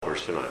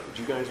helpers tonight. Would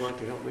you guys like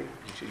to help me?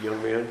 You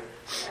young man?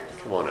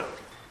 Come on up.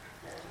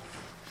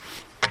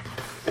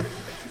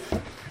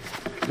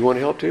 You want to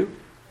help too?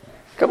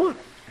 Come on.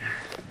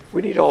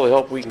 We need all the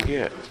help we can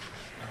get.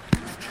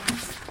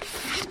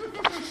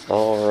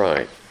 All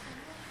right.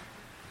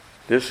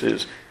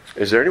 Is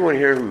there anyone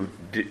here who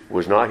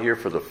was not here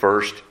for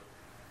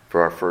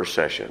our first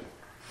session?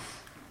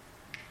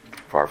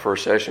 For our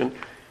first session,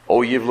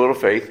 Oh, Ye of Little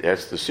Faith,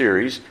 that's the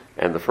series.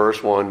 And the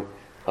first one,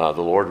 the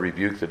Lord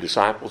rebuked the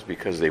disciples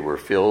because they were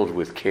filled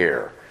with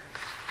care.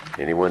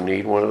 Anyone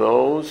need one of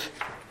those?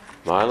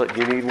 Violet,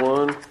 you need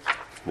one?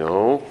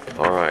 No?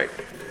 All right.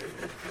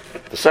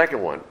 The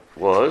second one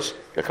was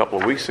a couple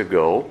of weeks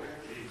ago,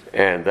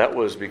 and that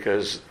was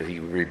because he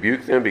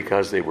rebuked them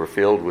because they were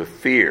filled with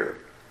fear.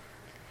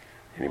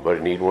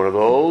 Anybody need one of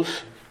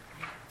those?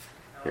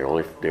 They're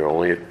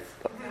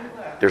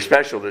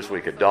special this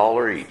week,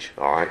 $1 each.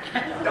 All right.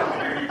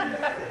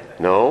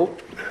 No?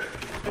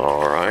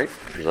 All right.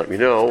 You let me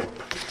know.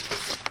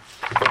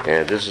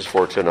 And this is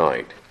for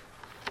tonight.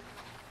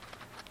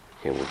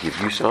 And we'll give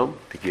you some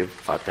to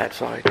give on that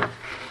side.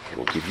 And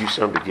we'll give you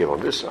some to give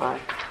on this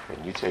side.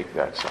 And you take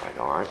that side,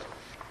 all right?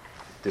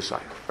 This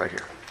side, right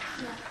here.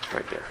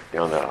 Right there,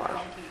 down that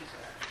aisle.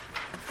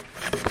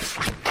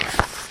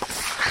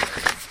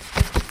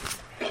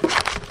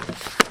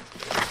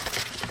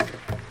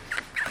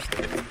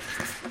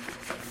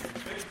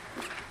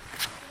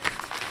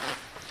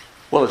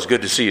 Well, it's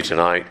good to see you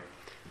tonight.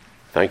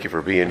 Thank you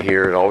for being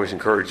here. It always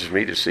encourages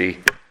me to see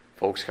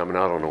folks coming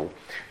out on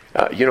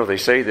they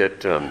say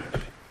that,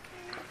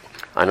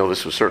 I know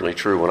this was certainly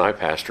true when I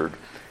pastored,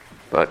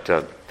 but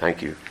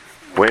thank you.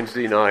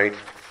 Wednesday night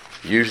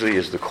usually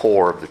is the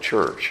core of the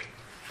church.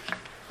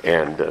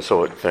 And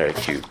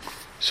thank you.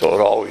 So it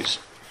always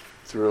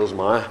thrills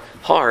my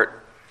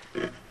heart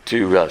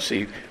to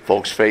see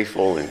folks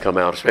faithful and come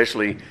out,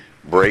 especially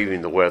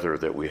braving the weather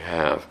that we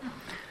have.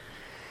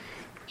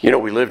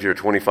 We lived here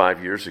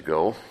 25 years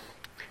ago,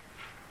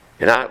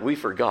 and we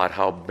forgot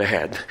how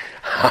bad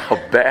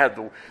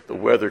the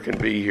weather can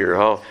be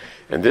here.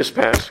 And this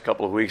past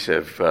couple of weeks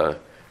have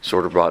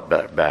sort of brought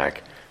that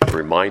back,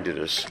 reminded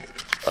us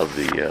of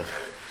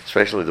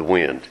especially the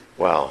wind.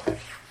 Wow.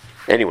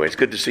 Anyway, it's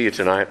good to see you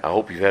tonight. I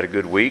hope you've had a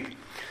good week.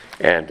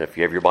 And if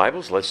you have your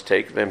Bibles, let's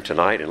take them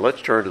tonight, and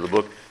let's turn to the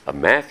book of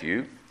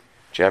Matthew,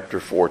 chapter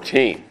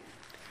 14.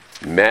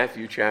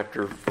 Matthew,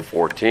 chapter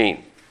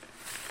 14.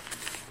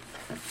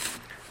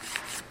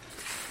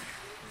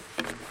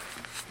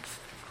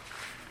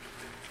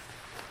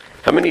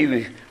 How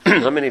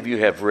many of you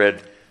have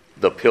read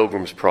The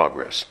Pilgrim's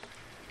Progress?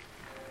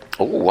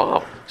 Oh,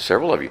 wow.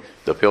 Several of you.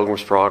 The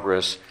Pilgrim's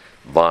Progress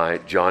by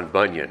John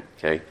Bunyan.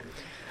 Okay.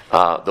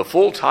 The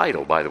full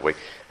title, by the way,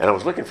 and I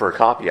was looking for a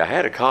copy. I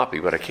had a copy,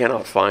 but I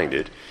cannot find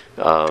it.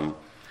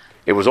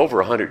 It was over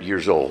 100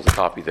 years old, the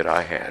copy that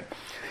I had.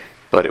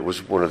 But it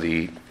was one of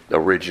the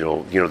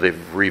original.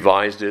 They've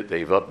revised it,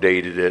 they've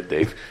updated it,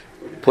 they've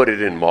put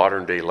it in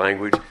modern day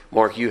language.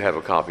 Mark, you have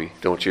a copy,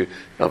 don't you,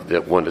 of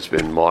that one that's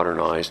been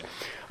modernized?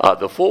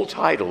 The full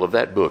title of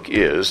that book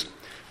is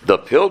The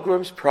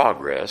Pilgrim's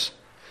Progress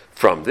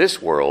from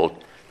This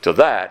World to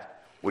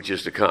That Which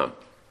Is to Come.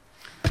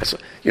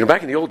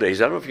 Back in the old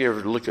days, I don't know if you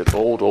ever looked at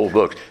old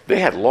books. They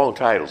had long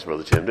titles,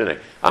 Brother Tim, didn't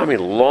they? I mean,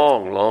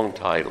 long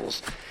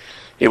titles.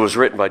 It was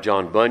written by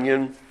John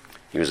Bunyan.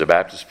 He was a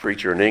Baptist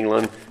preacher in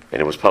England,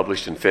 and it was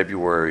published in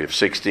February of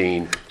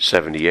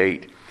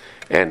 1678.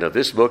 And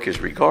this book is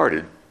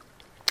regarded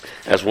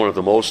as one of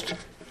the most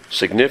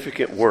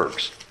significant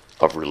works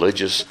of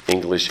religious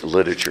English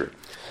literature.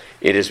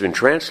 It has been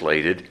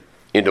translated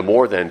into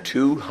more than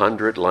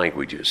 200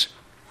 languages.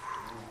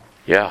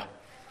 Yeah.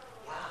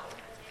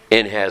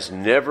 And has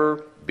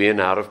never been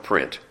out of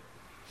print.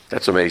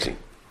 That's amazing.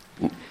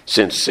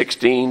 Since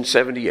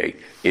 1678,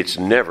 it's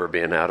never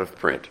been out of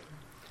print.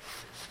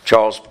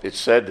 It's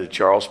said that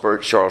Charles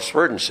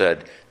Spurgeon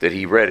said that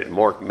he read it,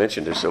 Mark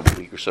mentioned this a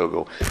week or so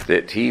ago,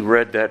 that he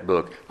read that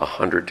book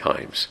 100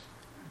 times.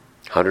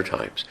 100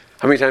 times.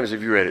 How many times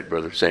have you read it,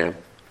 Brother Sam?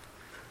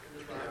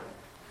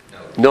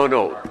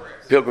 No.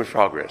 Pilgrim's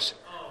Progress.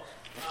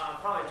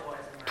 Probably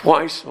twice.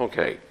 Twice?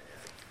 Okay.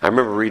 I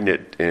remember reading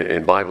it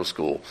in Bible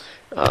school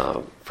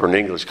for an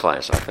English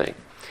class, I think. I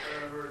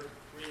remember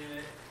reading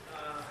it,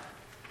 I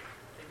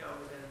think I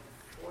was in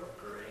 4th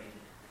grade.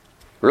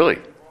 Really?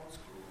 And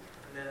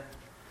then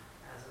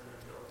as an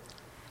adult.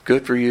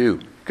 Good for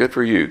you. Good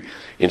for you.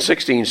 In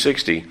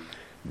 1660,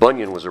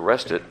 Bunyan was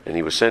arrested and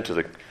he was sent to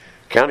the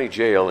county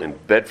jail in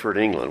Bedford,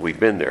 England. We've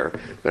been there.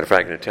 Matter of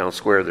fact, in the town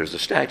square, there's a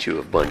statue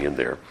of Bunyan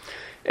there.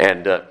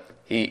 And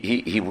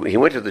he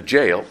went to the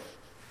jail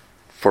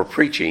for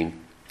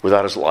preaching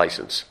without his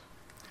license.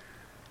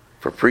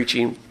 For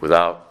preaching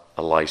without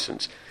a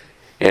license.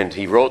 And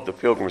he wrote The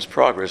Pilgrim's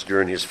Progress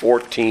during his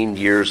 14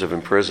 years of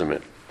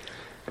imprisonment.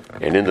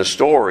 And in the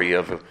story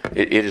it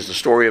is the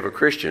story of a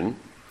Christian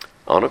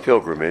on a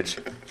pilgrimage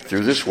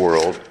through this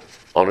world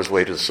on his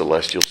way to the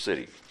celestial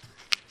city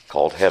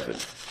called heaven.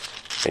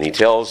 And he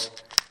tells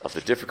of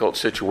the difficult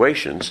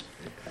situations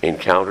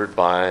encountered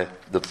by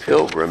the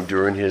pilgrim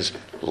during his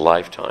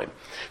lifetime.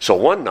 So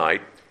one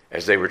night,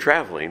 as they were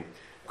traveling,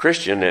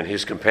 Christian and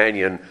his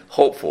companion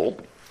Hopeful,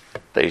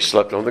 they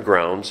slept on the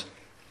grounds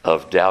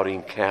of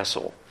Doubting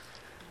Castle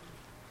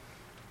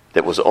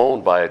that was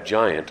owned by a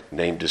giant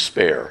named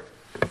Despair.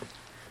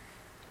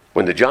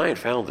 When the giant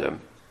found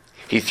them,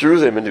 he threw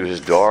them into his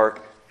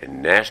dark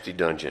and nasty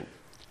dungeon.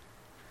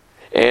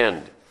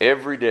 And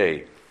every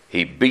day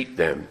he beat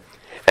them,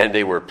 and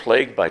they were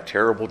plagued by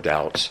terrible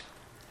doubts.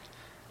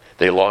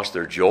 They lost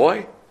their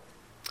joy,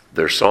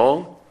 their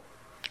song,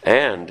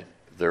 and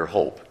their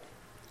hope.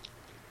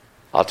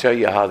 I'll tell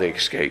you how they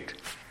escaped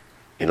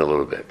in a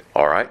little bit,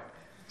 all right?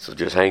 So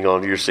just hang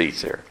on to your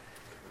seats there.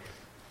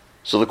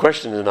 So the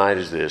question tonight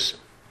is this: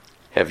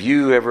 have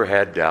you ever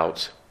had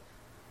doubts?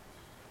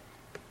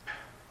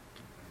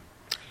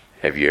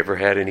 Have you ever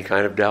had any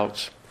kind of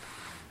doubts?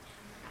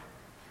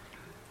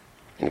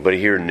 Anybody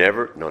here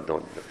never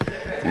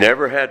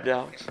had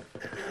doubts?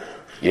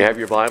 You have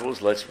your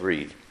Bibles? Let's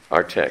read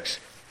our text.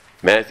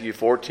 Matthew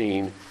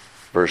 14,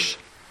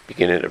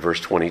 beginning at verse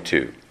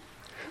 22.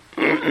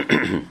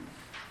 And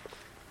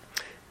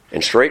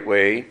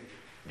straightway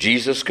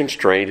Jesus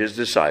constrained his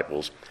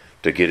disciples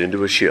to get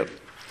into a ship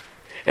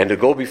and to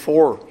go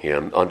before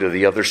him unto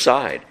the other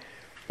side,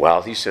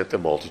 while he sent the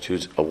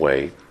multitudes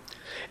away.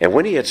 And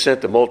when he had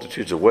sent the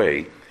multitudes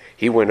away,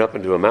 he went up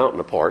into a mountain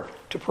apart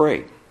to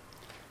pray.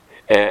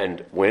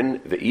 And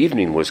when the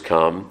evening was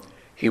come,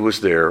 he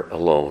was there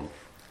alone.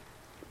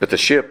 But the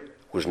ship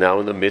was now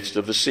in the midst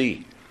of the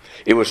sea.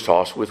 It was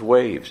tossed with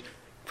waves,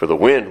 for the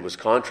wind was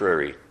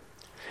contrary.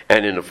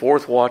 And in the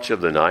fourth watch of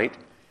the night,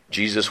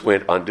 Jesus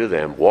went unto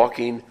them,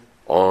 walking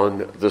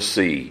on the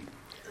sea.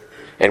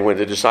 And when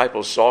the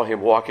disciples saw him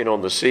walking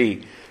on the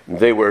sea,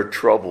 they were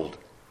troubled,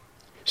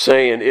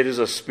 saying, It is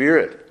a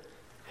spirit.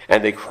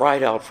 And they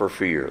cried out for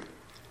fear.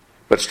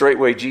 But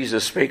straightway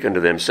Jesus spake unto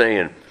them,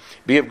 saying,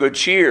 Be of good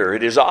cheer,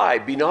 it is I,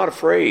 be not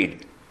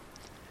afraid.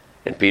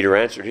 And Peter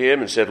answered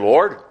him and said,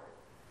 Lord,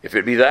 if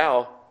it be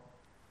thou,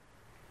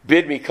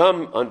 bid me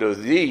come unto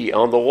thee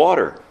on the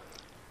water.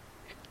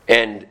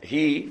 And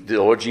he, the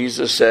Lord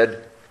Jesus,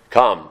 said,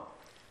 Come.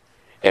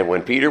 And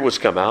when Peter was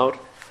come out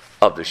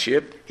of the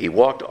ship, he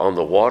walked on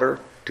the water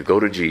to go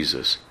to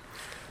Jesus.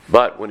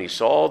 But when he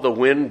saw the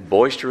wind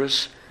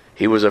boisterous,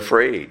 he was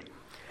afraid.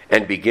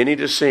 And beginning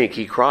to sink,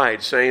 he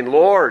cried, saying,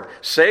 Lord,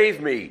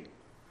 save me.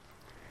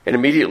 And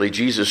immediately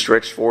Jesus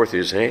stretched forth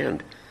his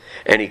hand,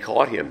 and he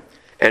caught him,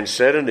 and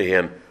said unto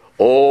him,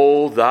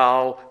 O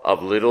thou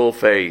of little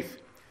faith,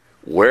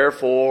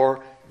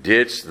 wherefore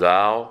didst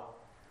thou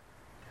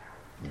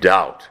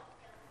doubt?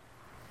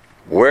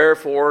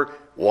 Wherefore,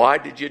 why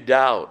did you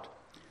doubt?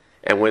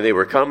 And when they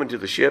were come into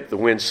the ship, the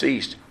wind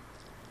ceased.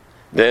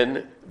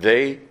 Then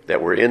they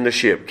that were in the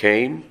ship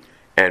came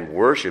and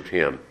worshipped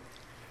him,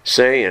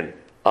 saying,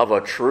 Of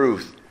a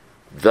truth,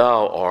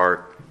 thou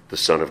art the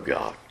Son of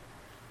God.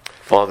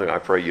 Father, I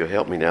pray you'll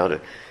help me now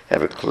to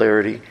have a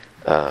clarity,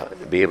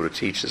 be able to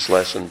teach this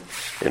lesson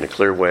in a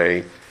clear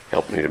way.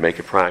 Help me to make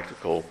it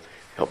practical.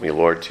 Help me,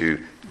 Lord,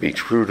 to be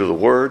true to the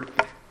Word.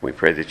 We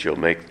pray that you'll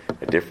make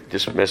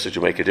this message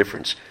will make a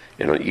difference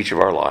in each of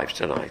our lives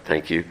tonight.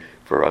 Thank you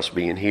for us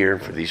being here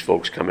and for these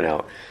folks coming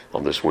out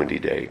on this windy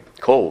day.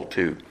 Cold,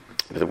 too.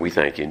 But we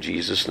thank you in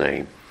Jesus'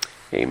 name.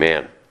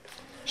 Amen.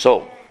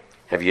 So,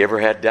 have you ever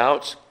had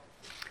doubts?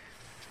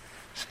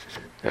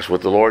 That's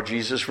what the Lord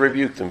Jesus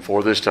rebuked them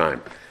for this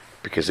time,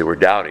 because they were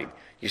doubting.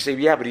 You say,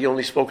 yeah, but he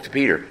only spoke to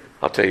Peter.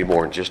 I'll tell you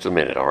more in just a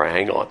minute. All right,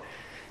 hang on.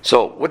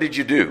 So, what did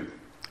you do?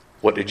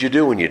 What did you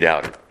do when you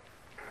doubted?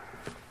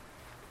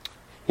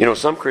 You know,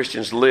 some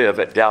Christians live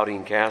at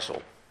Doubting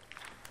Castle.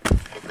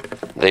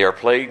 They are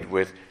plagued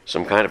with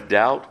some kind of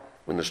doubt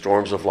when the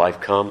storms of life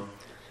come.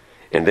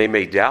 And they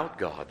may doubt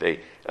God. They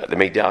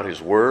may doubt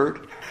his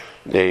word.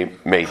 They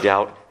may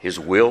doubt his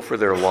will for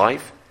their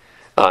life.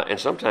 And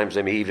sometimes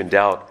they may even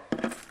doubt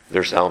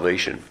their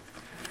salvation.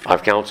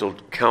 I've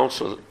counseled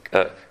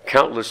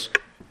countless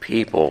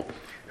people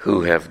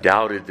who have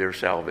doubted their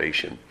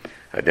salvation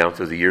down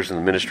through the years in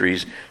the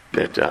ministries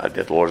that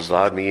the Lord has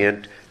allowed me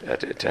in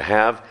to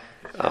have.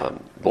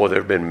 Boy, there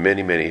have been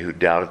many, many who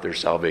doubted their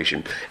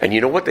salvation. And you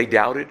know what they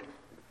doubted?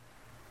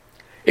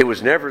 It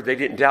was never, they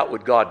didn't doubt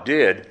what God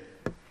did,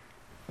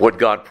 what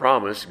God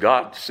promised.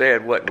 God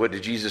said, what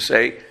did Jesus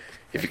say?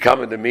 If you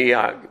come unto me,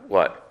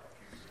 what?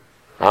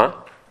 Huh?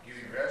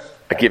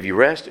 I give you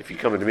rest. If you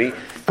come unto me,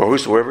 for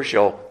whosoever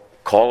shall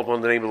call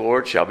upon the name of the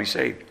Lord shall be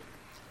saved.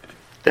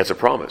 That's a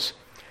promise.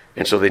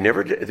 And so they've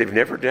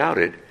never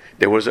doubted.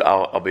 There was,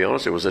 I'll be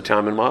honest, there was a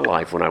time in my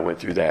life when I went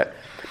through that.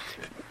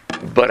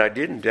 But I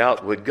didn't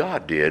doubt what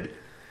God did,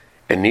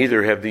 and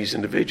neither have these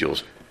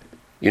individuals.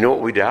 You know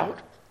what we doubt?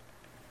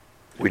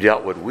 We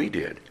doubt what we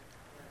did.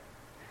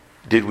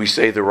 Did we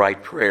say the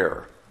right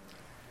prayer?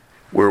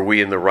 Were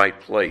we in the right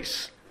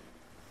place?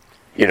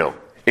 You know,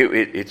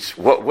 it's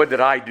what did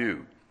I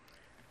do?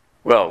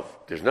 Well,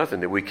 there's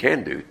nothing that we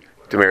can do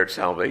to merit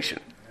salvation.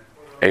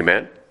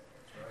 Amen?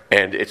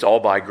 And it's all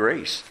by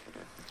grace.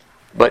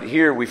 But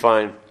here we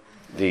find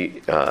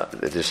the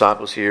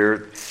disciples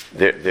here,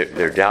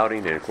 they're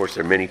doubting, and of course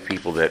there are many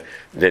people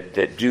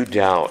that do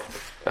doubt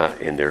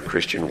in their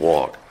Christian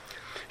walk.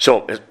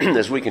 So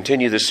as we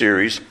continue this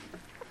series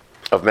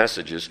of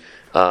messages,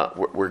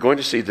 we're going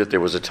to see that there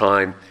was a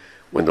time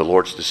when the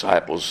Lord's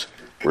disciples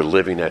were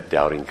living at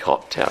Doubting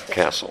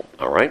Castle.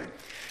 All right?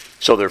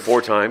 So there are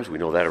 4 times, we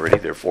know that already,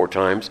 there are 4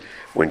 times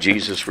when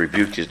Jesus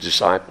rebuked his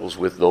disciples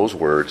with those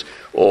words,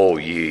 "O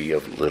ye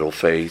of little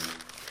faith."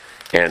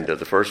 And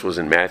the first was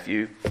in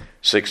Matthew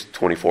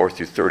 6:24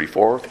 through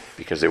 34,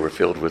 because they were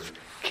filled with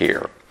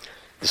care.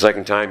 The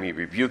second time he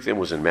rebuked them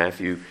was in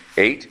Matthew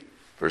 8,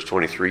 verse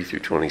 23 through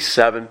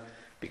 27,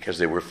 because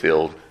they were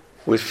filled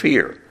with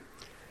fear.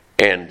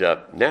 And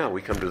now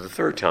we come to the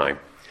third time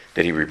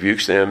that he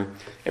rebukes them,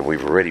 and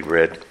we've already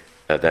read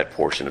that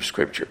portion of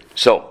Scripture.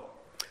 So,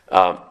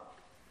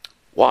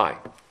 why?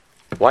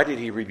 Why did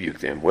he rebuke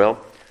them?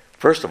 Well,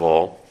 first of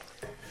all,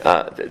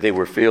 they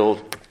were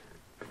filled,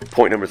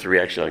 point number 3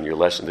 actually on your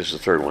lesson, this is the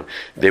third one,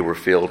 they were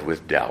filled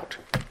with doubt.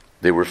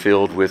 They were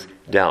filled with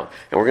doubt.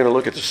 And we're going to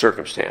look at the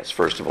circumstance,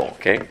 first of all,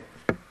 okay?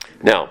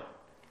 Now,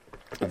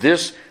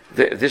 this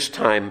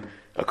time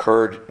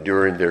occurred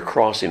during their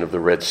crossing of the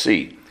Red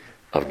Sea,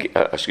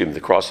 the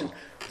crossing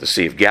the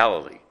Sea of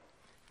Galilee.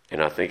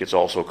 And I think it's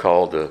also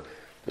called the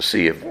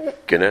Sea of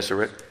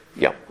Gennesaret.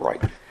 Yeah,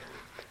 right.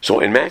 So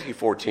in Matthew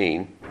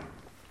 14,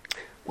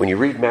 when you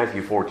read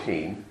Matthew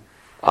 14,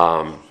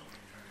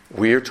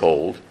 we are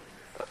told,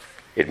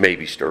 it may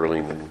be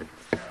Sterling and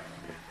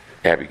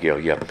Abigail,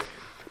 yeah.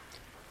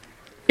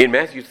 In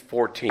Matthew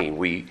 14,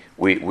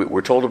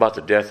 we're told about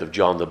the death of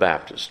John the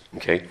Baptist,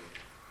 okay,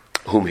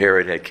 whom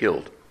Herod had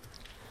killed.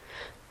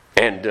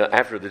 And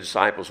after the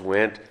disciples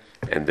went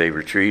and they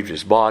retrieved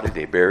his body,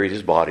 they buried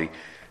his body,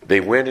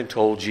 they went and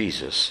told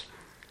Jesus.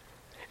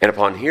 And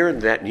upon hearing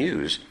that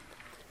news,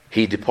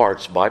 he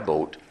departs by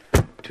boat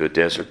to a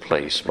desert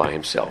place by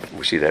himself.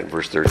 We see that in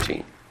verse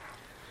 13.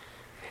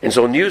 And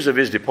so news of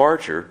his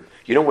departure,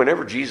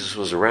 whenever Jesus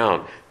was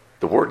around,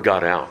 the word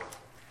got out.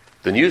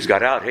 The news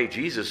got out, hey,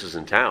 Jesus is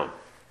in town.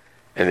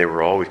 And they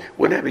were always,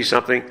 wouldn't that be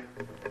something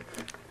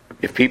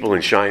if people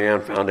in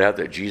Cheyenne found out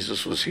that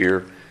Jesus was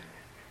here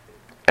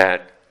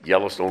at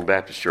Yellowstone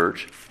Baptist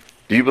Church?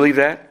 Do you believe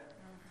that?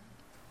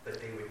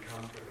 That they would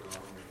come for the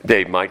wrong reason.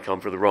 They might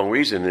come for the wrong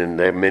reason, and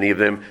many of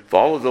them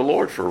followed the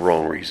Lord for a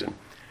wrong reason.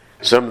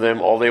 Some of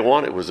them, all they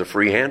wanted was a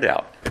free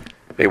handout.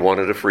 They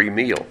wanted a free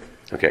meal.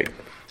 Okay,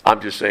 I'm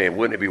just saying,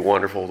 wouldn't it be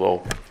wonderful,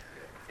 though,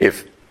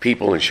 if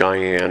people in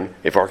Cheyenne,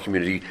 if our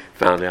community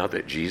found out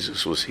that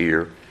Jesus was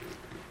here,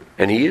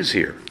 and he is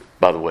here,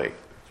 by the way.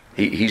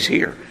 He's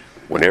here.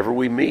 Whenever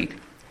we meet,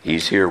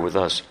 he's here with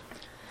us.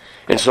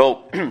 And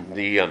so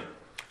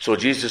so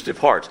Jesus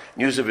departs.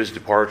 News of his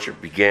departure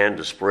began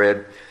to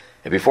spread,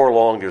 and before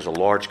long there's a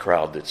large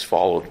crowd that's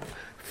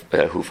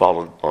who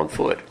followed on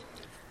foot.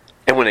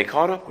 And when they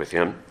caught up with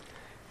him,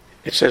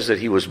 it says that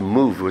he was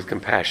moved with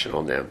compassion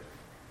on them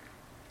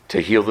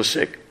to heal the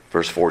sick,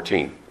 verse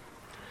 14.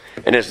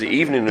 And as the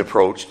evening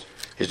approached,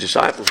 his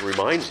disciples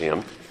reminds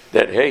him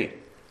that, hey,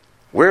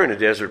 we're in a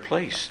desert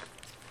place,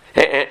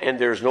 and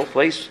there's no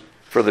place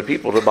for the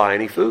people to buy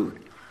any food,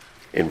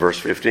 in verse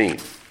 15.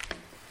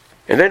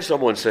 And then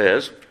someone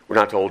says, we're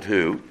not told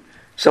who,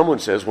 someone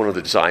says, one of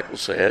the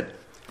disciples said,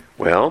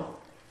 well,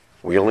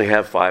 we only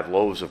have 5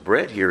 loaves of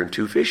bread here and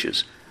 2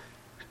 fishes,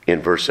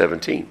 in verse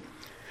 17.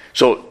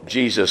 So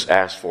Jesus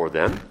asked for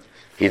them.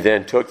 He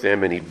then took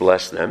them and he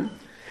blessed them,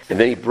 and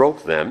then he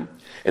broke them,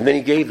 and then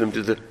he gave them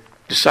to the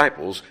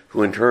disciples,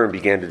 who in turn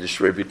began to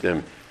distribute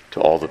them to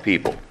all the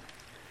people.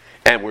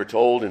 And we're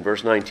told in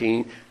verse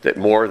 19 that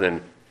more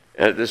than,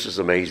 this is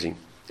amazing,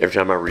 every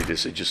time I read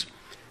this, it just,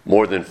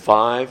 more than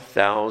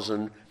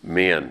 5,000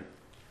 men,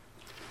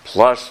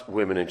 plus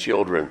women and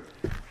children,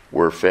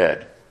 were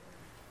fed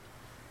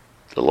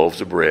the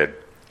loaves of bread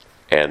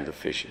and the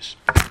fishes.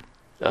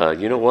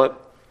 You know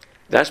what?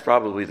 That's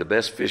probably the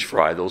best fish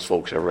fry those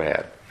folks ever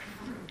had.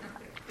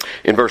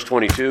 In verse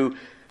 22,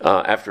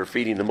 after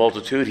feeding the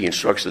multitude, he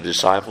instructs the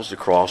disciples to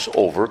cross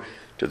over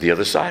to the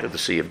other side of the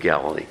Sea of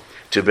Galilee,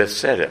 to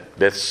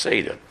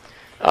Bethsaida,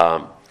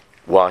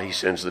 while he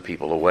sends the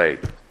people away.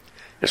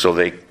 And so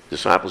the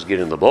disciples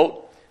get in the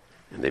boat,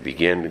 and they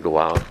begin to go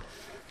out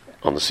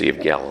on the Sea of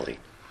Galilee.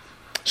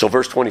 So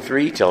verse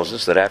 23 tells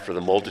us that after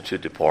the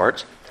multitude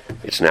departs,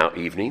 it's now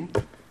evening,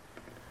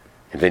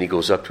 and then he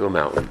goes up to a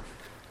mountain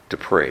to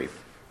pray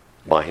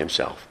by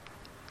himself.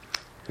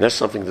 And that's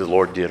something the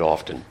Lord did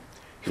often.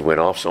 He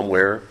went off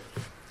somewhere,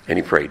 and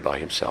he prayed by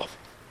himself.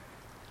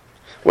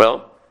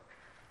 Well,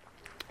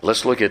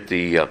 let's look at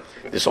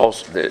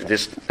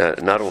this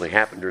not only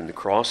happened during the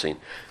crossing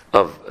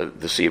of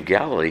the Sea of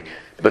Galilee,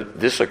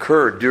 but this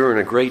occurred during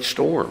a great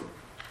storm.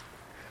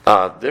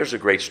 There's a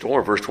great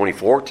storm. Verse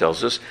 24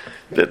 tells us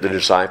that the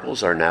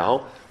disciples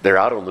they're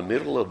out on the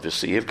middle of the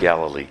Sea of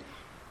Galilee.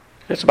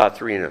 It's about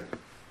 3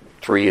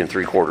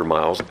 3/4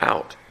 miles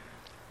out.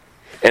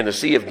 And the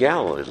Sea of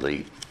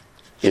Galilee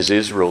is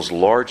Israel's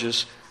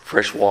largest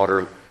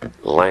freshwater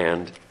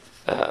land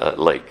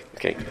lake.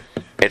 Okay,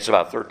 it's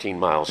about 13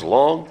 miles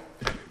long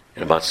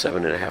and about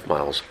 7.5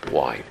 miles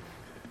wide.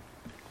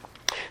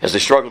 As they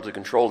struggled to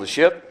control the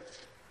ship,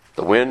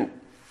 the wind,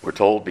 we're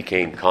told,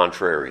 became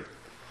contrary.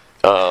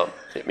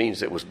 It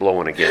means it was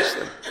blowing against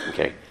them.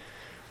 Okay.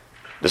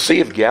 The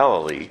Sea of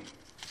Galilee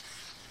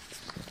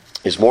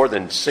is more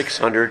than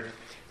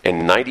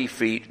 690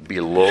 feet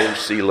below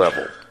sea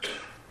level.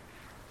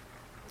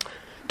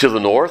 To the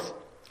north,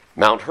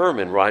 Mount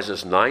Hermon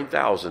rises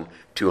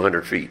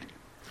 9,200 feet.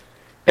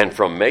 And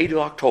from May to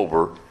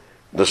October,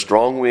 the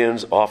strong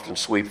winds often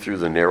sweep through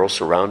the narrow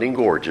surrounding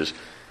gorges,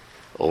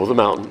 over the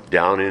mountain,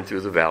 down in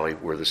through the valley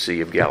where the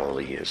Sea of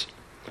Galilee is,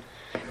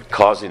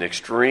 causing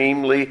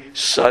extremely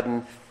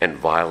sudden and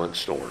violent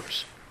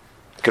storms.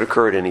 It could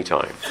occur at any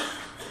time.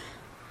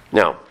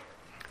 Now,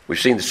 we've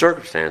seen the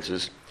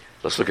circumstances.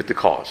 Let's look at the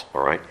cause,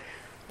 all right?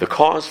 The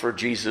cause for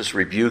Jesus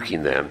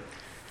rebuking them,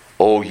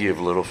 "Oh, ye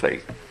of little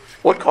faith."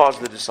 What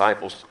caused the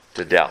disciples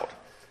to doubt?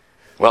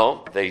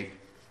 Well, they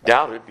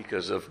doubted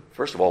because of,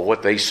 first of all,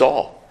 what they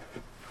saw.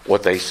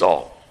 What they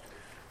saw.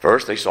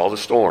 First, they saw the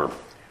storm.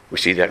 We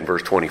see that in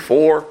verse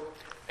 24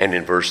 and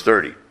in verse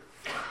 30.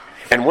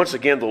 And once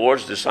again, the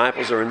Lord's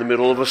disciples are in the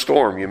middle of a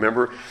storm. You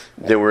remember,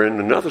 they were in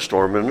another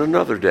storm in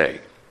another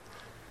day.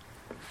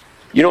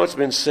 You know, it's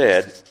been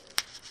said,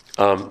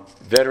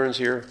 veterans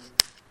here,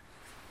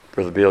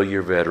 Brother Bill,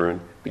 you're a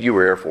veteran, but you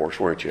were Air Force,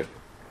 weren't you?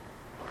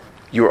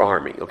 You were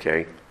Army,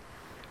 okay.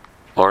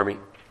 Army,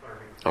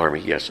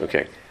 yes,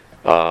 okay.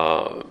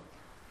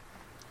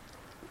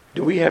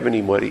 Do we have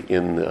anybody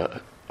in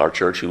our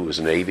church who was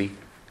Navy?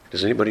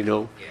 Does anybody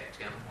know? Yeah,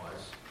 Tim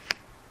was.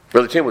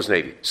 Brother Tim was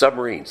Navy.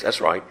 Submarines, that's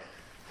right.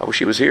 I wish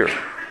he was here.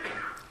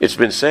 It's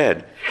been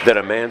said that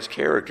a man's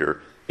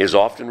character is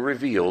often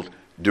revealed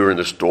during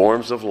the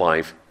storms of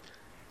life,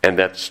 and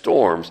that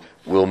storms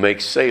will make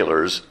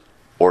sailors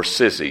or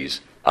sissies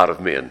out of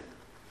men.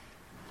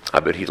 I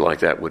bet he'd like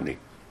that, wouldn't he?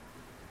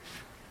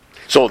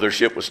 So their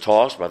ship was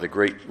tossed by the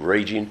great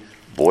raging,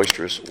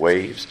 boisterous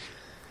waves.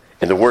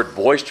 And the word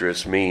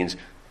boisterous means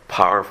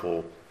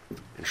powerful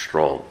and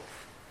strong.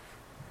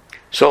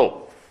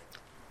 So,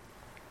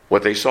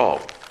 what they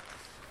saw,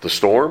 the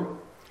storm.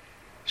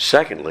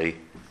 Secondly,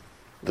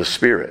 the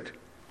Spirit.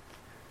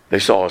 They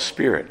saw a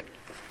spirit.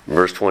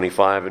 Verse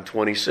 25 and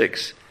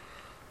 26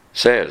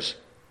 says,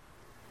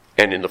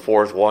 "And in the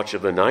fourth watch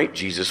of the night,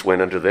 Jesus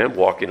went unto them,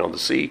 walking on the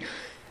sea.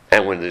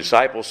 And when the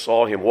disciples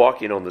saw him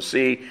walking on the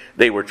sea,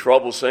 they were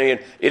troubled, saying,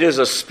 It is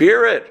a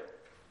spirit.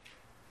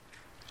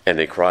 And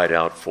they cried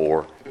out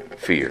for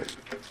fear."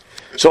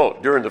 So,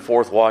 during the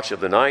fourth watch of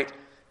the night,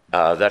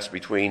 that's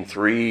between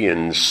 3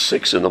 and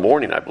 6 in the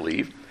morning, I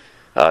believe,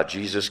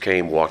 Jesus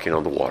came walking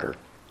on the water.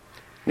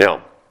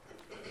 Now,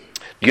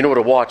 do you know what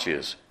a watch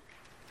is?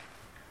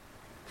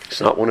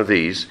 It's not one of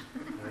these.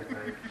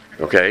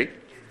 Okay?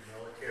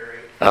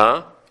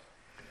 A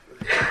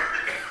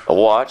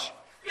watch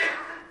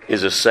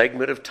is a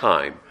segment of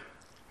time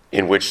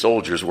in which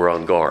soldiers were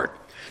on guard.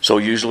 So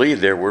usually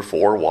there were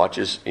 4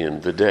 watches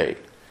in the day.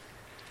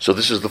 So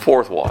this is the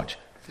fourth watch.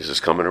 This is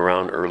coming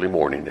around early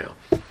morning now.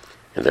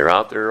 And they're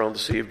out there on the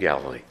Sea of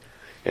Galilee.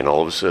 And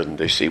all of a sudden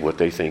they see what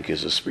they think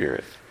is a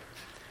spirit.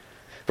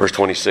 Verse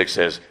 26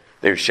 says,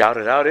 they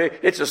shouted out,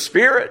 "It's a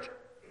spirit."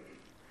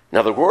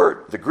 Now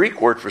the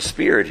Greek word for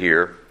spirit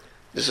here,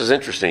 this is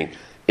interesting,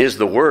 is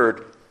the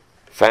word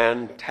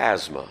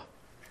phantasma.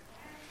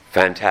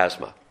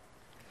 Phantasma.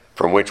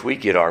 From which we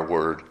get our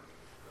word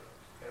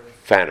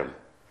phantom.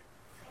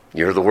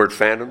 You hear the word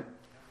phantom?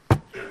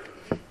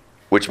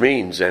 Which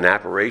means an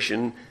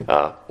apparition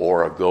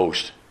or a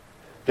ghost.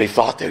 They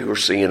thought they were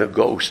seeing a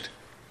ghost.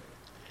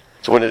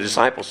 So when the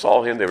disciples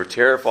saw him, they were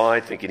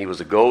terrified, thinking he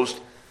was a ghost.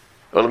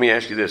 Well, let me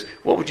ask you this.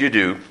 What would you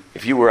do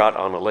if you were out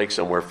on a lake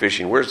somewhere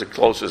fishing? Where's the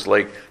closest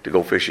lake to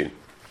go fishing?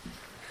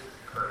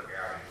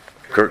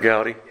 Kirk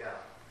Gowdy? Yeah.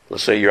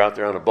 Let's say you're out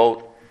there on a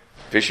boat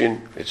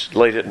fishing. It's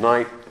late at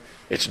night.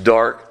 It's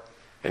dark.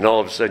 And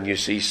all of a sudden you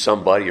see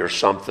somebody or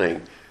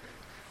something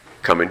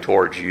coming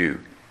towards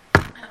you.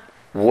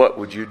 What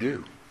would you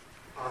do?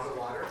 On the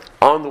water,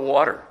 On the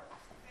water.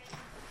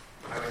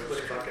 I would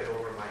put a bucket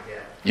over my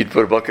head. You'd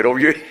put a bucket over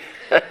your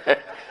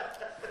head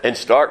and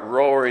start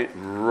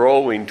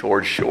rowing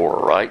towards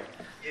shore, right?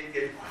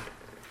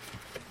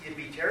 You'd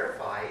be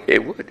terrified.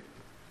 It would.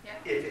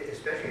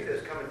 Especially if it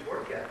was coming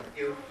toward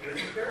you. You'd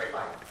be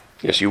terrified.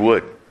 Yes, you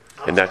would.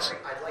 I'd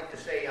like to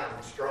say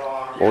I'm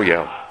strong. Oh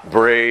yeah,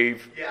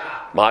 brave,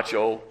 Yeah.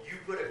 macho. You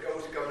put a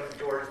ghost coming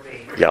towards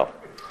me. Yeah.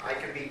 I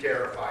can be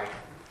terrified.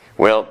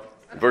 Well,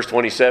 in verse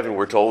 27,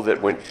 we're told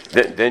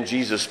that then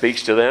Jesus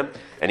speaks to them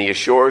and he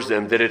assures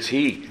them that it's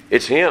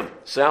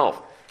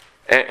himself.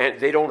 And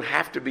they don't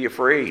have to be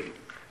afraid.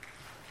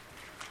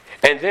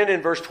 And then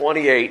in verse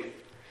 28,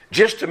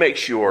 just to make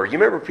sure, you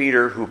remember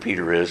Peter, who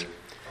Peter is?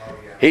 Oh,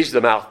 yeah. He's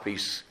the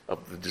mouthpiece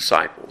of the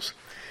disciples.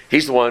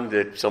 He's the one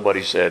that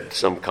somebody said,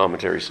 some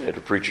commentary said,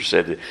 a preacher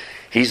said that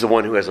he's the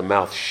one who has a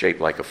mouth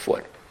shaped like a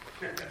foot.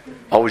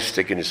 Always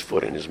sticking his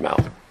foot in his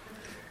mouth.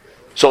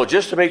 So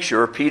just to make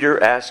sure,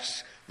 Peter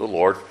asks the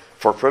Lord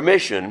for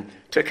permission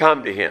to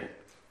come to him.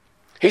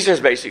 He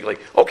says basically,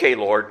 okay,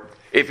 Lord,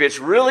 if it's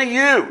really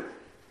you,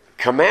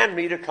 command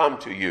me to come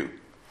to you.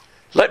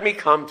 Let me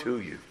come to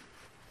you.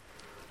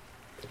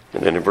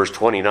 And then in verse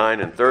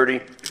 29 and 30,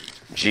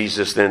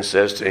 Jesus then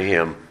says to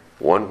him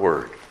one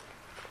word.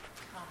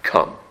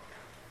 Come.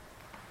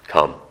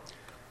 Come.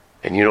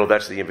 And you know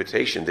that's the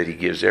invitation that he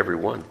gives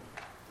everyone.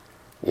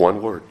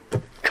 One word.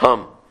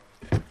 Come.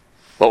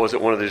 What was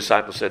it one of the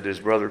disciples said to his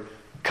brother?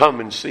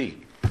 Come and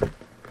see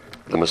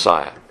the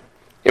Messiah.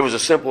 It was a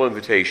simple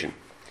invitation.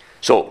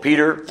 So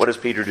Peter, what does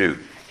Peter do?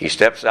 He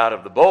steps out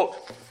of the boat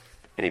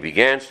and he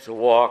begins to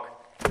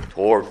walk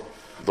toward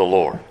the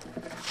Lord.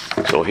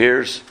 So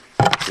here's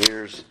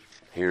the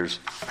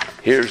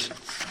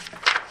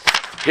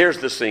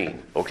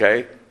scene,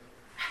 okay?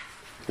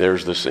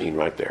 There's the scene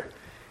right there.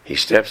 He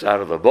steps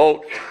out of the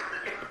boat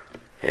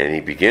and he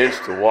begins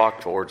to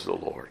walk towards the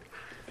Lord.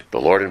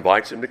 The Lord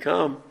invites him to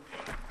come.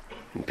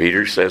 And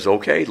Peter says,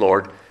 okay,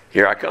 Lord,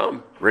 here I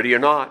come. Ready or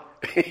not,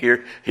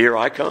 here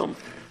I come.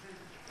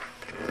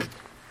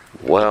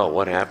 Well,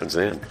 what happens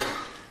then?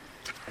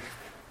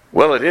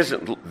 Well, it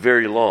isn't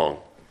very long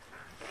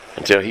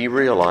until he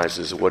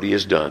realizes what he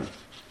has done.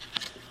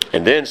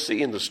 And then,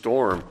 seeing the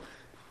storm,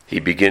 he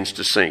begins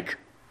to sink.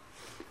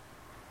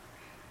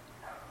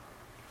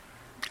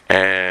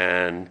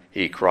 And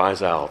he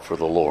cries out for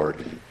the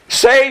Lord.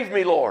 Save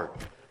me, Lord.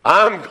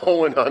 I'm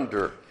going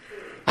under.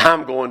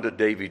 I'm going to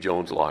Davy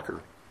Jones' locker.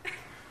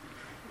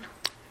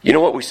 You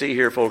know what we see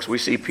here, folks? We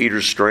see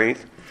Peter's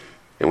strength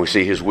and we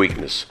see his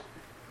weakness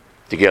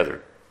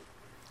together.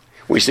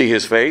 We see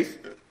his faith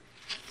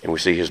and we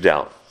see his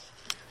doubt.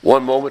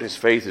 One moment his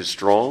faith is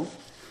strong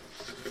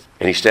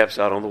and he steps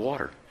out on the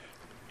water.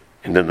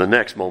 And then the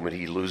next moment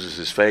he loses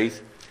his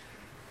faith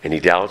and he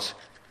doubts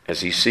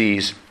as he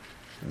sees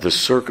the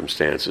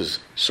circumstances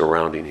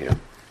surrounding him.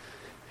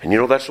 And you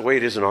know, that's the way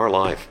it is in our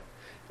life.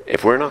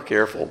 If we're not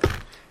careful,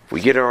 if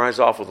we get our eyes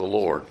off of the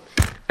Lord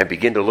and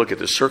begin to look at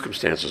the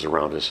circumstances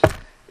around us,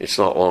 it's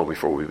not long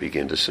before we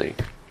begin to sink.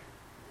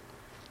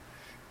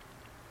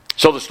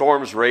 So the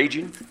storm is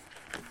raging.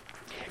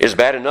 It's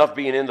bad enough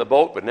being in the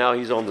boat, but now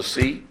he's on the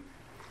sea.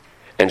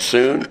 And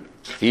soon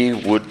he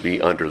would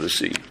be under the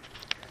sea.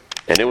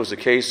 And it was a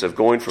case of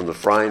going from the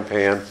frying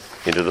pan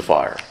into the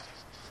fire.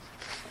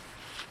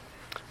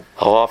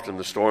 How often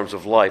the storms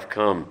of life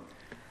come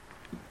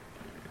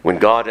when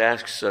God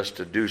asks us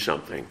to do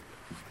something,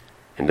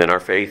 and then our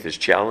faith is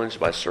challenged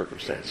by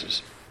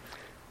circumstances,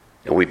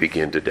 and we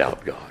begin to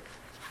doubt God.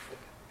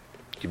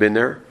 You been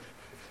there?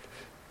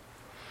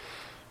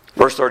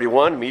 Verse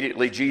 31,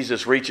 immediately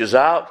Jesus reaches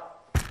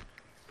out.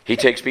 He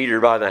takes Peter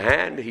by the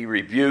hand. He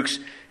rebukes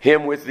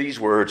him with these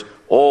words,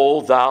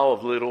 O thou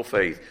of little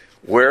faith,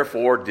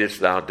 wherefore didst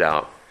thou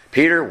doubt?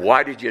 Peter,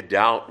 why did you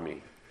doubt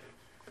me?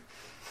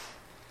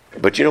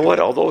 But you know what?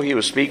 Although he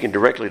was speaking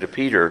directly to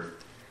Peter,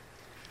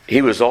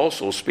 he was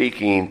also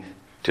speaking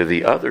to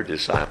the other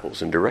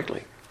disciples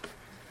indirectly.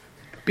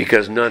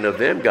 Because none of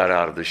them got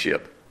out of the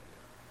ship.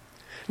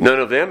 None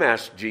of them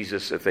asked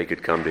Jesus if they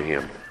could come to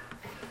him.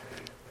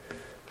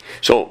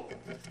 So,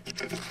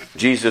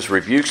 Jesus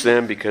rebukes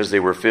them because they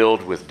were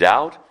filled with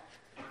doubt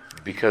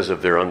because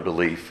of their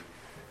unbelief.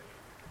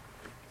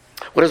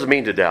 What does it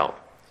mean to doubt?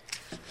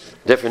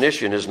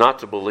 Definition is not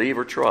to believe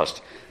or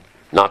trust,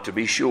 not to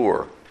be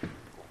sure,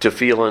 to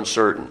feel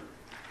uncertain.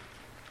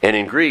 And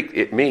in Greek,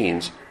 it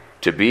means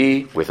to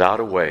be without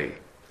a way,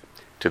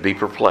 to be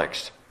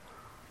perplexed,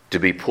 to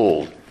be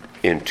pulled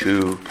in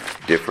two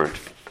different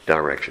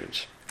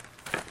directions.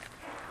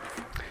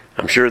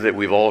 I'm sure that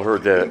we've all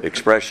heard the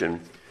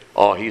expression,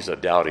 oh, he's a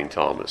doubting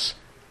Thomas.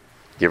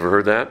 You ever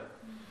heard that?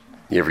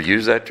 You ever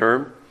use that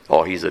term?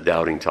 Oh, he's a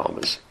doubting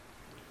Thomas.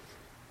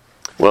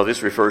 Well,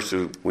 this refers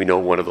to, we know,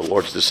 one of the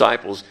Lord's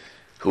disciples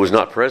who was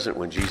not present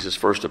when Jesus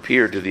first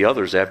appeared to the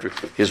others after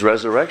his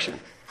resurrection.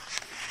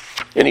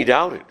 And he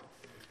doubted.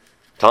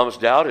 Thomas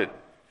doubted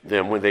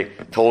them when they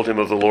told him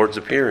of the Lord's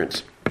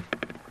appearance.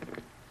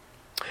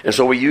 And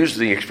so we use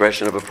the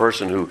expression of a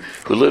person who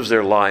lives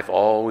their life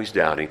always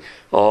doubting.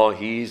 Oh,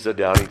 he's a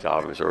doubting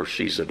Thomas, or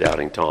she's a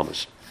doubting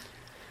Thomas.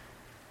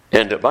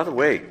 And by the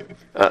way,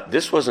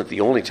 this wasn't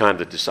the only time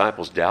the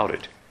disciples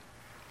doubted.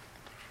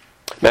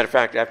 Matter of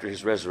fact, after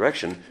his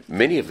resurrection,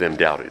 many of them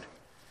doubted.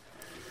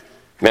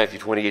 Matthew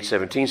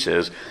 28:17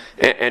 says,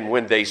 and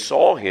when they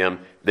saw him,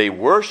 they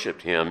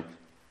worshipped him,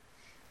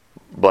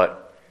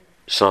 but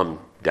some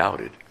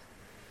doubted.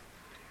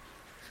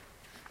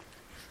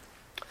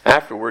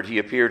 Afterward, he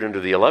appeared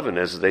unto the 11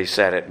 as they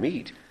sat at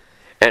meat,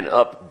 and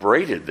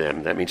upbraided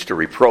them, that means to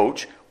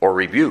reproach or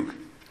rebuke,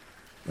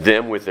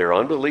 them with their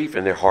unbelief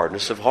and their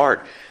hardness of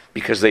heart,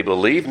 because they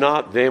believed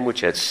not them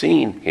which had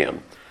seen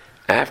him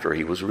after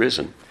he was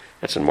risen.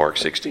 That's in Mark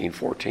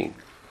 16:14.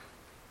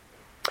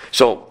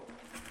 So,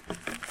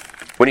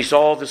 when he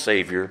saw the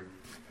Savior,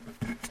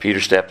 Peter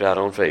stepped out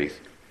on faith.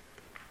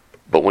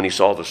 But when he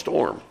saw the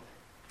storm,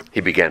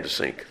 he began to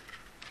sink.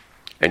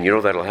 And you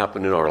know that'll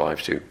happen in our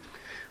lives too.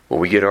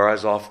 When we get our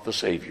eyes off the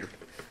Savior.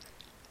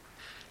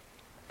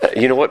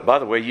 You know what? By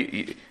the way,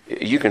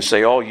 you can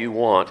say all you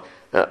want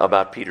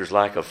about Peter's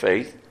lack of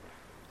faith.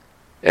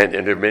 And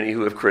there are many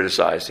who have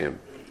criticized him.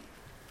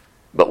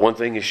 But one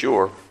thing is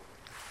sure,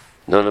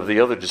 None of the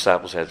other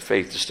disciples had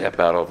faith to step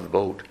out of the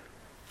boat.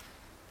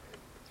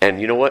 And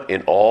you know what?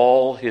 In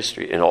all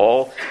history, in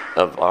all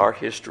of our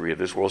history, of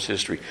this world's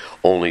history,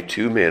 only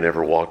 2 men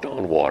ever walked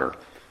on water.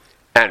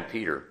 And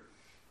Peter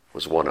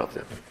was one of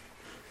them.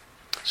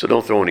 So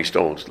don't throw any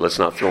stones. Let's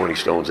not throw any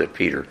stones at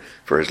Peter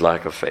for his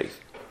lack of faith.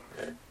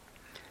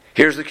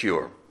 Here's the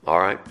cure. All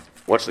right?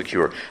 What's the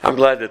cure? I'm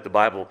glad that the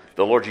Bible,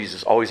 the Lord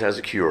Jesus always has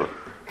a cure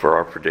for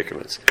our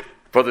predicaments,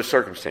 for the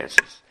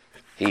circumstances.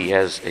 He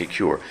has a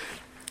cure.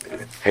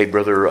 Hey,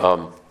 brother,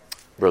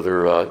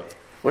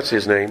 what's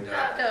his name?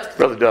 Doug.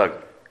 Brother Doug.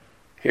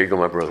 Here you go,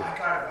 my brother.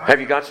 Have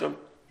you got some?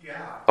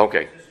 Yeah.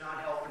 Okay. It's not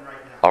helping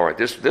right now. All right,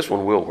 this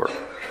one will work.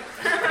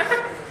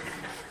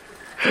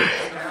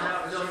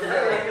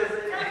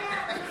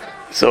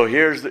 So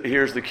here's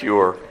the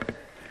cure.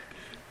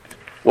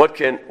 What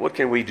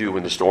can we do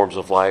when the storms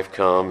of life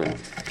come and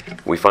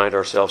we find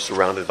ourselves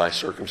surrounded by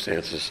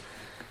circumstances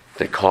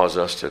that cause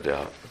us to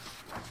doubt?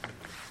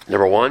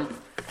 Number one,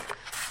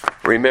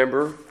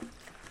 remember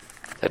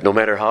that no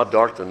matter how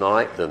dark the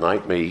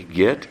night may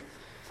get,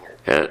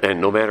 and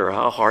no matter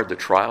how hard the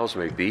trials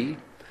may be,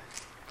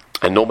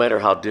 and no matter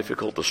how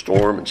difficult the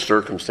storm and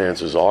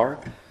circumstances are,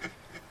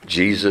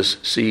 Jesus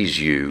sees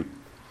you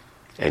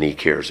and He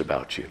cares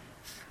about you.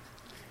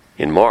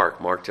 In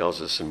Mark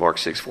tells us in Mark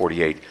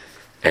 6:48,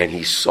 and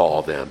He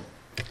saw them.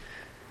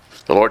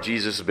 The Lord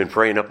Jesus has been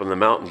praying up on the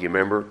mountain, do you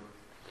remember?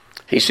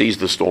 He sees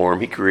the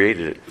storm, He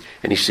created it,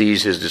 and He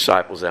sees His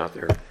disciples out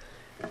there.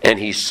 And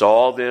He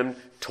saw them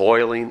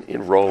toiling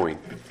and rowing,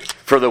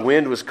 for the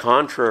wind was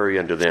contrary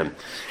unto them.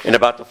 And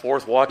about the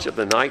 4th watch of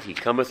the night He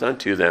cometh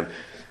unto them,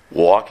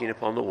 walking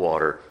upon the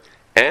water,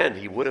 and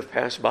He would have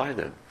passed by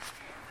them.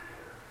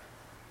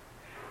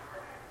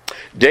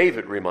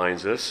 David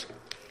reminds us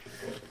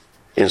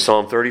in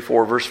Psalm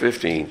 34, verse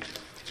 15,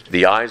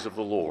 the eyes of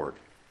the Lord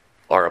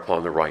are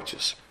upon the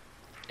righteous,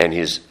 and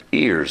His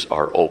ears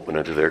are open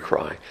unto their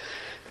cry.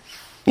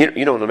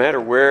 You know, no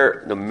matter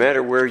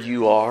where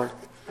you are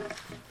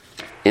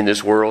in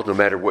this world, no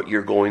matter what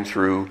you're going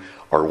through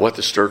or what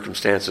the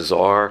circumstances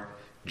are,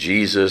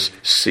 Jesus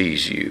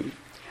sees you.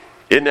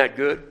 Isn't that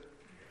good?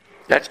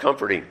 That's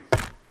comforting.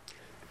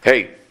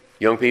 Hey,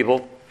 young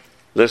people,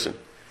 listen.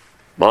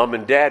 Mom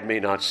and Dad may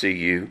not see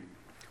you.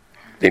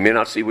 They may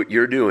not see what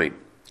you're doing.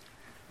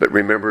 But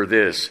remember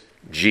this,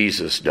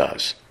 Jesus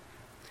does.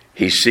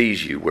 He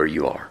sees you where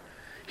you are.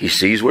 He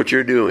sees what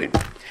you're doing.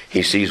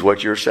 He sees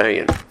what you're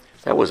saying.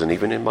 That wasn't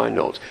even in my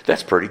notes.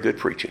 That's pretty good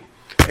preaching.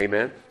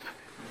 Amen?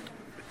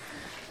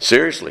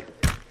 Seriously.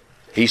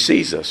 He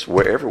sees us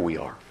wherever we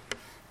are.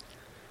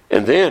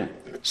 And then,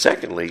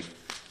 secondly,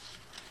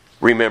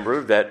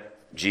 remember that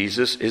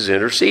Jesus is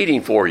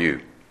interceding for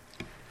you.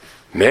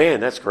 Man,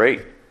 that's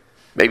great.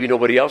 Maybe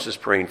nobody else is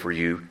praying for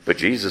you, but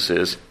Jesus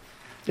is.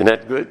 Isn't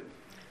that good?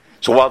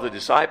 So while the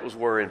disciples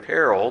were in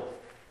peril,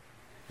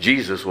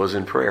 Jesus was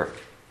in prayer.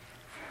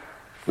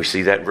 We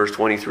see that in verse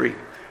 23.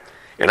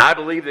 And I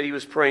believe that He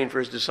was praying for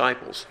His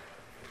disciples.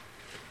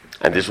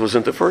 And this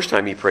wasn't the first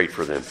time He prayed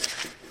for them.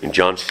 In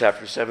John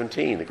chapter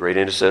 17, the great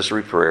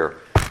intercessory prayer,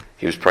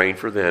 He was praying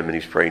for them and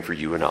He's praying for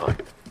you and I.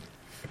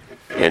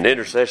 And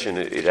intercession,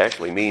 it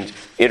actually means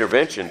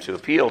intervention, to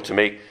appeal, to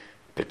make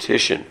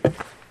petition.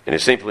 And it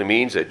simply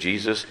means that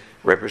Jesus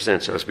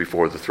represents us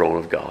before the throne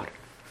of God.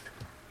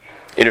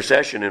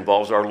 Intercession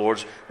involves our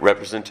Lord's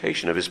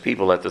representation of His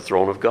people at the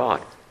throne of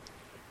God.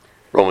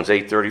 Romans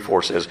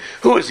 8:34 says,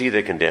 "Who is He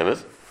that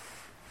condemneth?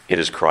 It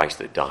is Christ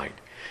that died.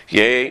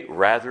 Yea,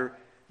 rather,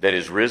 that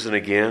is risen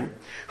again,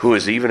 who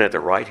is even at the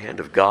right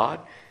hand of God,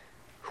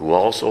 who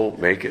also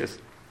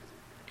maketh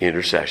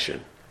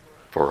intercession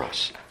for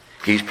us."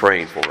 He's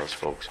praying for us,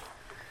 folks.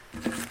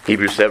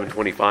 Hebrews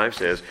 7:25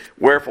 says,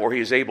 "Wherefore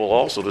He is able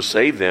also to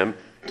save them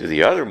to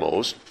the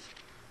uttermost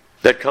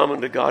that come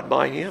unto God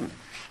by Him,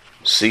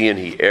 seeing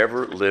He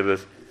ever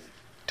liveth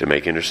to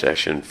make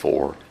intercession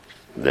for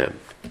them."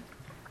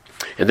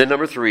 And then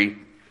number 3,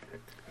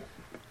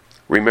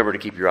 remember to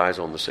keep your eyes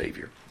on the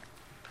Savior,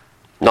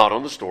 not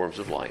on the storms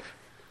of life.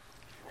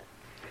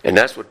 And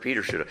that's what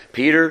Peter should have.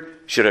 Peter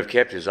should have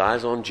kept his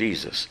eyes on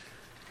Jesus,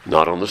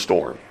 not on the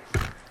storm,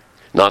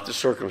 not the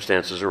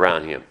circumstances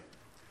around him.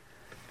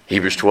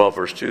 Hebrews 12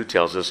 verse 2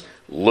 tells us,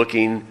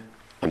 looking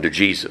unto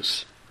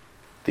Jesus,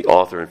 the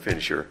author and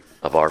finisher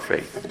of our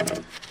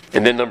faith.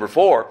 And then number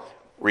 4,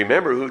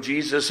 remember who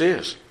Jesus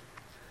is.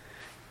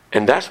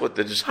 And that's what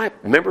the disciples,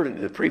 remember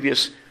in the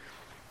previous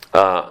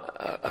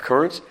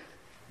occurrence,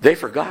 they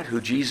forgot who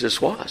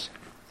Jesus was.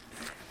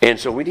 And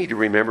so we need to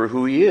remember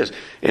who He is.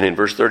 And in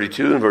verse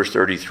 32 and verse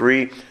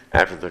 33,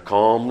 after He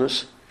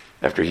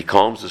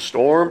calms the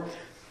storm,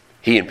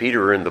 He and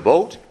Peter are in the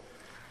boat.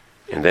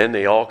 And then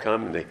they all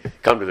come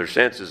to their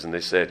senses and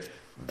they said,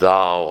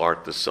 "Thou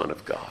art the Son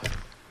of God.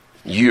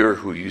 You're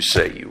who you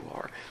say you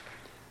are."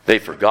 They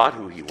forgot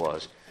who He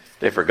was.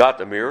 They forgot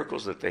the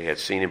miracles that they had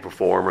seen Him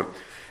perform.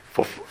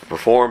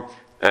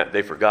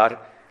 They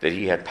forgot that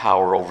He had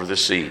power over the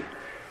sea.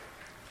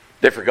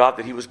 They forgot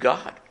that He was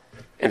God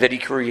and that He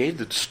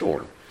created the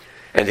storm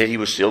and that He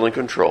was still in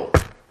control.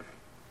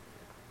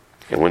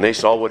 And when they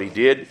saw what he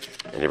did,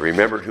 and they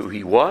remembered who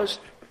he was,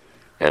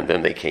 and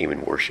then they came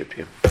and worshiped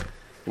him.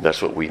 And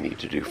that's what we need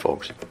to do,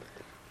 folks.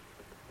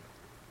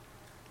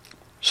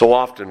 So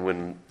often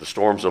when the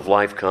storms of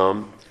life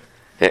come,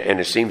 and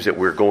it seems that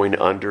we're going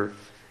under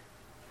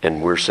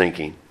and we're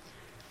sinking,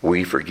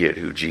 we forget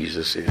who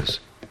Jesus is.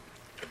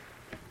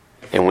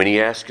 And when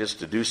he asks us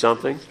to do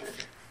something,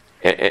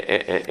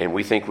 and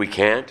we think we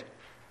can't,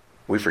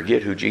 we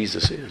forget who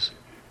Jesus is.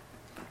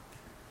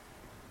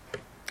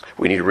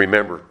 We need to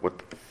remember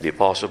what the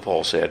Apostle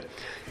Paul said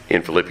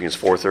in Philippians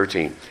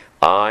 4:13.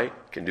 I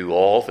can do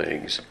all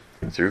things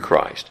through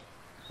Christ,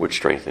 which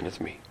strengtheneth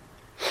me.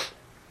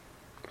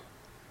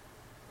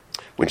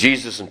 When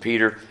Jesus and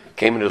Peter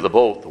came into the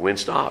boat, the wind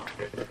stopped,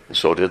 and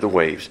so did the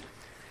waves.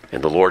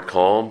 And the Lord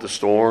calmed the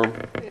storm,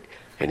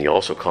 and he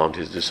also calmed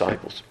his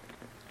disciples.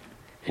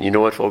 And you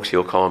know what, folks?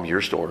 He'll calm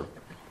your storm.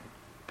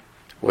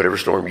 Whatever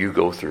storm you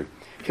go through,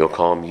 he'll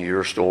calm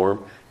your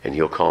storm, and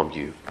he'll calm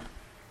you.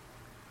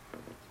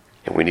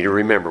 And we need to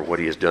remember what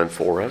he has done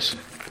for us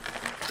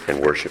and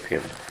worship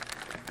him.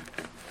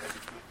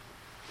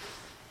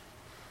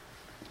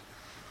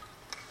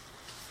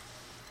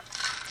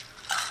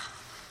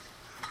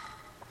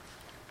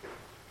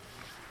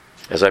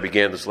 As I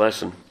began this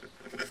lesson,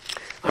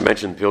 I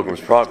mentioned Pilgrim's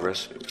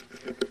Progress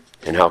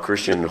and how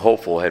Christian and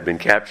Hopeful had been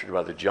captured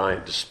by the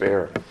giant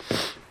Despair.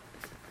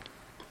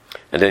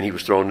 And then he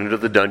was thrown into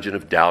the dungeon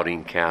of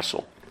Doubting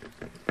Castle.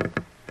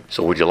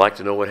 So would you like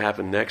to know what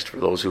happened next for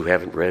those who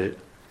haven't read it?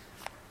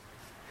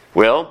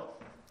 Well,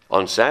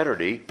 on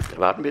Saturday,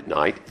 about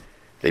midnight,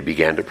 they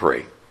began to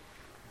pray.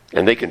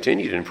 And they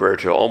continued in prayer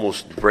till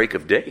almost the break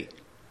of day.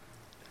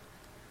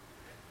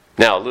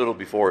 Now, a little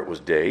before it was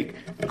day,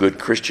 good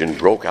Christian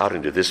broke out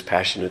into this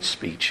passionate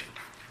speech.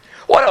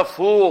 What a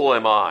fool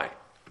am I!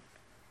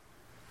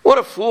 What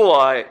a fool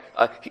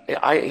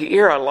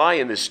here I lie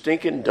in this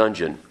stinking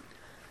dungeon,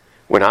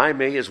 when I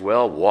may as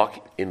well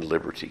walk at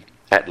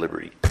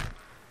liberty.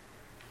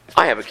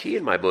 I have a key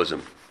in my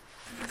bosom,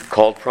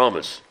 called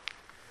promise,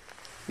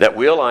 that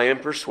will, I am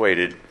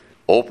persuaded,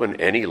 open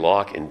any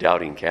lock in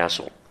Doubting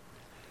Castle.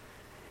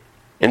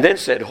 And then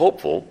said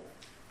Hopeful,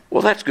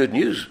 well, that's good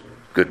news,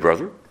 good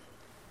brother.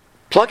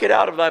 Pluck it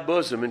out of thy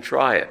bosom and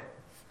try it.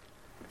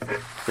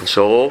 And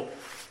so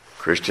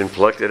Christian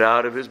plucked it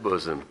out of his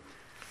bosom,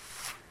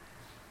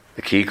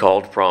 the key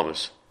called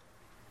promise,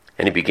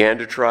 and he began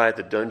to try at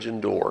the dungeon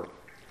door,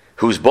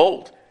 whose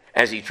bolt,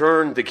 as he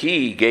turned the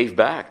key, gave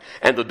back,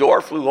 and the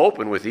door flew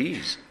open with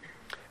ease.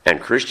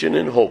 And Christian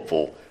and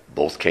Hopeful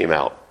both came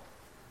out.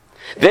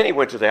 Then he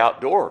went to the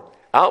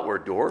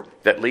outward door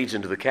that leads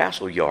into the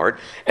castle yard,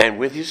 and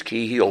with his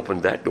key he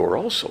opened that door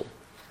also.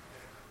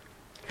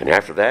 And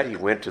after that he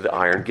went to the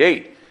iron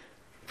gate,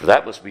 for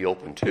that must be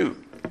open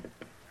too.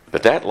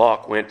 But that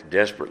lock went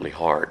desperately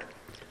hard.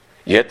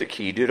 Yet the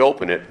key did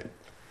open it.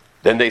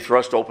 Then they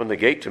thrust open the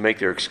gate to make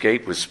their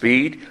escape with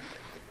speed.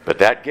 But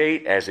that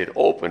gate, as it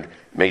opened,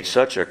 made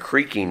such a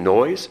creaking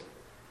noise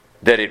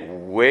that it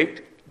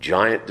waked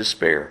giant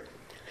Despair,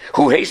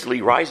 who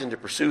hastily rising to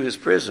pursue his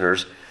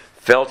prisoners,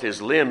 felt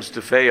his limbs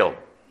to fail,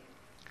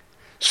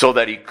 so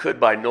that he could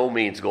by no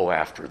means go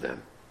after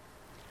them.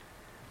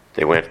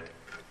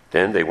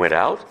 Then they went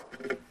out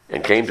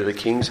and came to the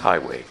king's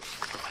highway,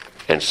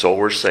 and so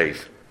were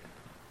safe,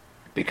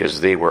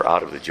 because they were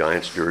out of the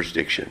giant's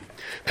jurisdiction.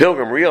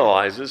 Pilgrim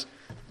realizes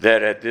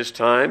that at this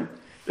time,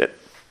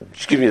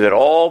 that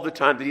all the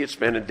time that he had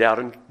spent in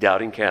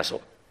Doubting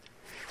Castle,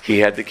 he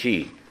had the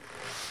key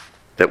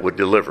that would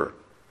deliver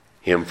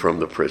him from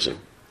the prison.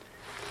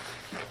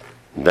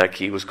 And that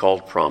key was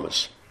called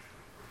promise.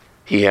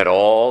 He had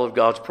all of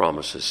God's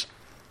promises,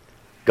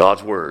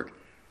 God's word,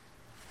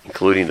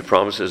 including the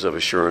promises of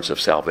assurance of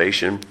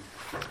salvation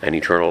and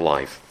eternal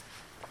life.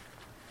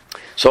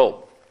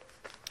 So,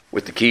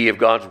 with the key of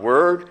God's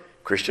word,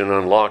 Christian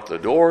unlocked the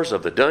doors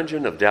of the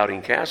dungeon of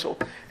Doubting Castle,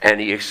 and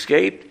he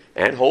escaped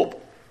and hoped,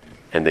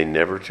 and they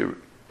never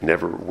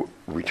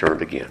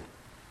returned again.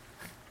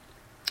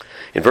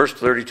 In verse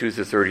 32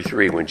 to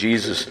 33, when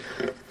Jesus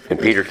and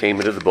Peter came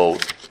into the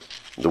boat,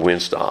 the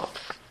wind stopped.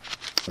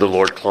 The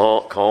Lord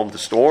calmed the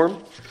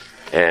storm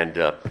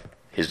and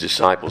his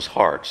disciples'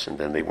 hearts, and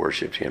then they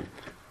worshipped him.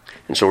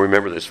 And so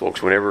remember this,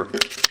 folks, whenever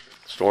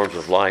storms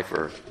of life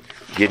are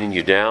getting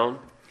you down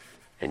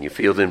and you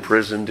feel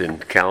imprisoned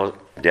in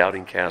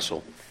Doubting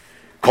Castle,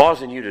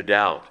 causing you to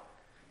doubt,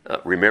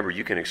 remember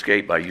you can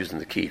escape by using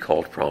the key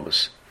called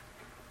promise.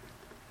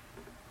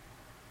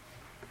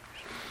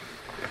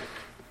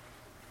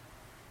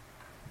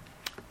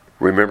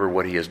 Remember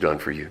what he has done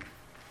for you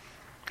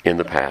in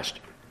the past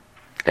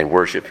and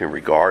worship him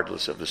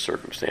regardless of the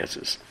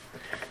circumstances.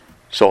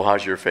 So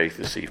how's your faith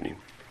this evening?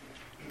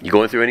 You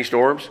going through any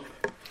storms?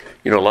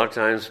 You know, a lot of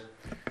times,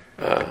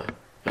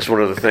 that's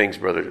one of the things,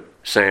 Brother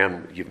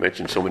Sam, you've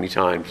mentioned so many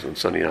times on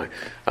Sunday night,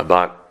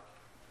 about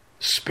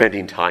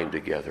spending time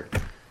together,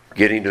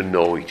 getting to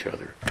know each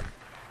other.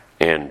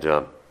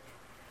 And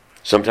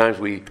sometimes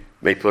we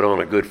may put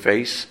on a good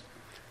face,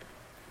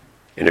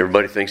 and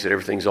everybody thinks that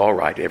everything's all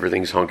right,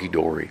 everything's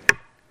hunky-dory,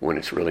 when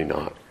it's really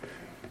not.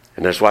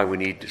 And that's why we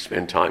need to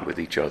spend time with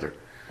each other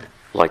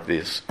like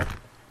this.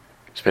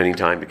 Spending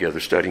time together,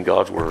 studying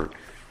God's Word,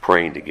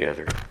 praying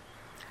together.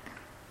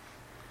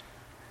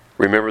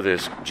 Remember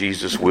this,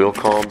 Jesus will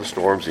calm the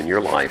storms in your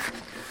life,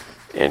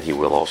 and He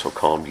will also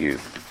calm you.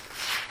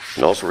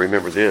 And also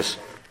remember this,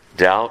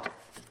 doubt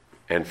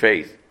and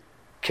faith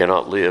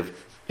cannot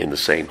live in the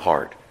same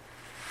heart,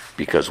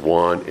 because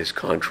one is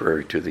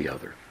contrary to the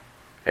other.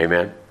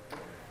 Amen?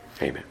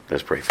 Amen.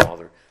 Let's pray.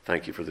 Father,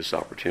 thank you for this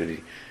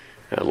opportunity,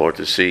 Lord,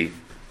 to see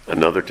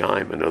another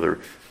time,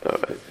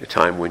 a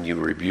time when you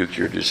rebuked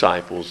your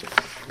disciples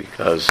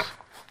because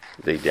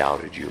they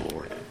doubted you,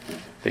 Lord.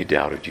 They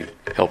doubted you.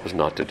 Help us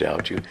not to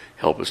doubt you.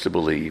 Help us to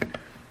believe.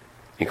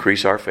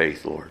 Increase our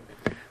faith, Lord.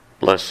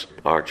 Bless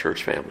our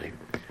church family.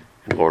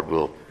 And Lord,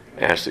 we'll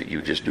ask that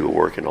you just do a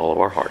work in all of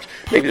our hearts.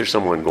 Maybe there's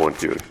someone going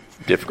through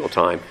a difficult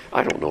time.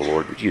 I don't know,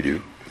 Lord, but you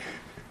do.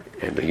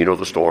 And you know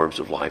the storms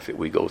of life that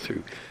we go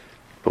through.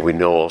 But we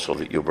know also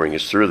that you'll bring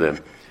us through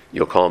them.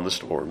 You'll calm the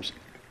storms.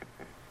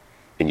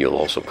 And you'll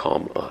also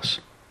calm us.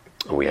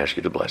 And we ask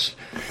you to bless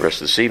the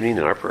rest of this evening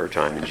in our prayer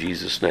time in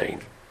Jesus'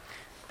 name.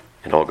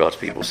 And all God's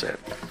people said,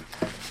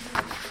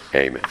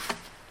 amen.